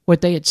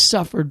what they had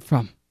suffered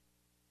from.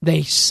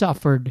 They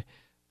suffered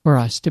for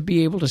us to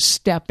be able to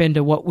step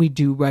into what we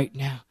do right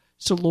now.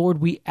 So, Lord,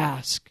 we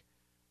ask,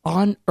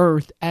 on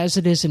earth as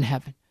it is in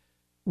heaven,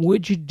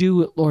 would you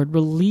do it, Lord?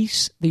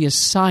 Release the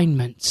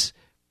assignments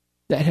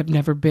that have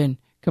never been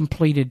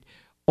completed,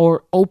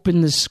 or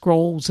open the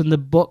scrolls and the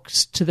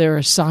books to their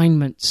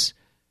assignments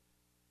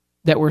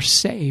that were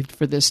saved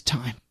for this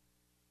time.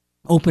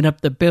 Open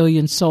up the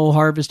billion soul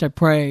harvest, I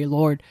pray,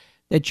 Lord,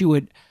 that you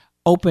would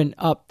open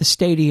up the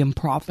stadium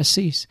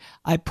prophecies.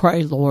 I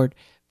pray, Lord,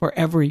 for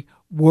every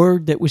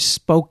word that was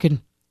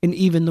spoken, and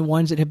even the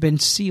ones that have been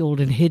sealed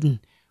and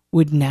hidden,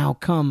 would now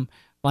come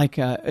like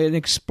an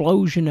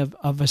explosion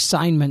of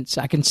assignments.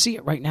 I can see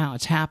it right now.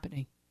 It's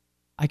happening.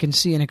 I can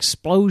see an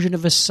explosion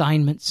of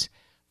assignments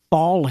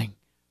falling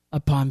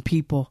upon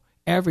people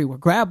everywhere.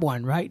 Grab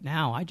one right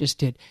now. I just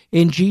did.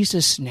 In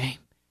Jesus' name.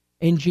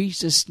 In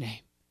Jesus' name.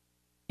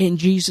 In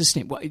Jesus'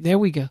 name. Well, there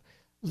we go.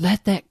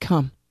 Let that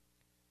come.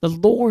 The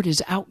Lord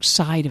is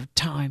outside of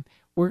time.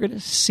 We're going to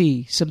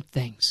see some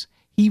things.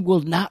 He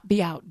will not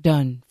be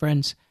outdone,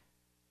 friends.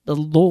 The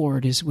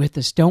Lord is with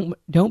us. Don't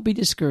be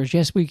discouraged.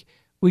 Yes,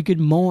 we could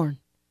mourn,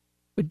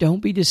 but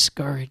don't be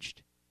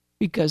discouraged,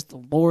 because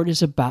the Lord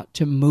is about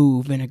to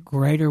move in a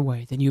greater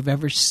way than you've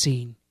ever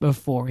seen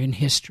before in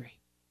history.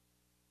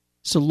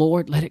 So,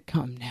 Lord, let it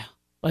come now.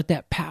 Let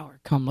that power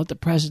come. Let the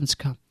presence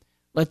come.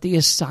 Let the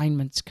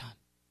assignments come.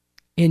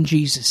 In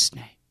Jesus'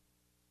 name.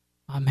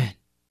 Amen.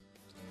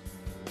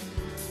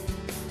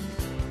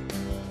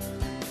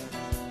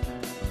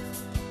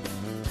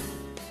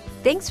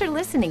 Thanks for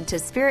listening to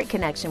Spirit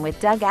Connection with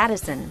Doug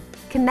Addison.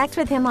 Connect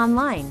with him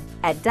online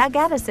at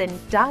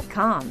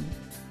DougAddison.com.